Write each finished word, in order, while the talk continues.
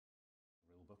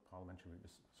parliamentary route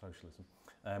is socialism.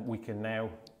 We can now,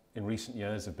 in recent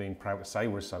years, have been proud to say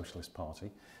we're a socialist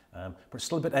party, but it's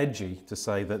still a bit edgy to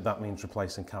say that that means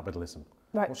replacing capitalism.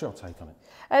 Right. What's your take on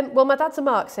it? Well, my dad's a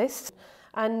Marxist.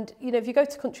 And, you know, if you go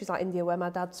to countries like India, where my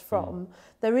dad's from,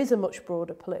 there is a much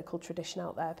broader political tradition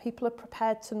out there. People are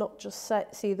prepared to not just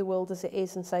see the world as it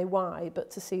is and say why, but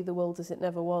to see the world as it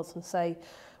never was and say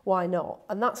why not.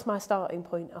 And that's my starting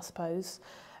point, I suppose.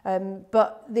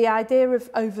 But the idea of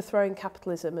overthrowing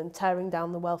capitalism and tearing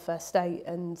down the welfare state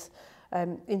and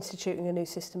instituting a new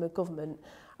system of government,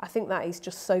 I think that is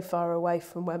just so far away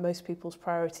from where most people's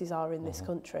priorities are in this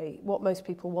country. What most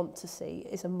people want to see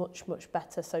is a much, much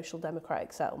better social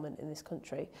democratic settlement in this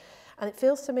country. And it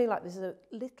feels to me like there's a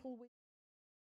little...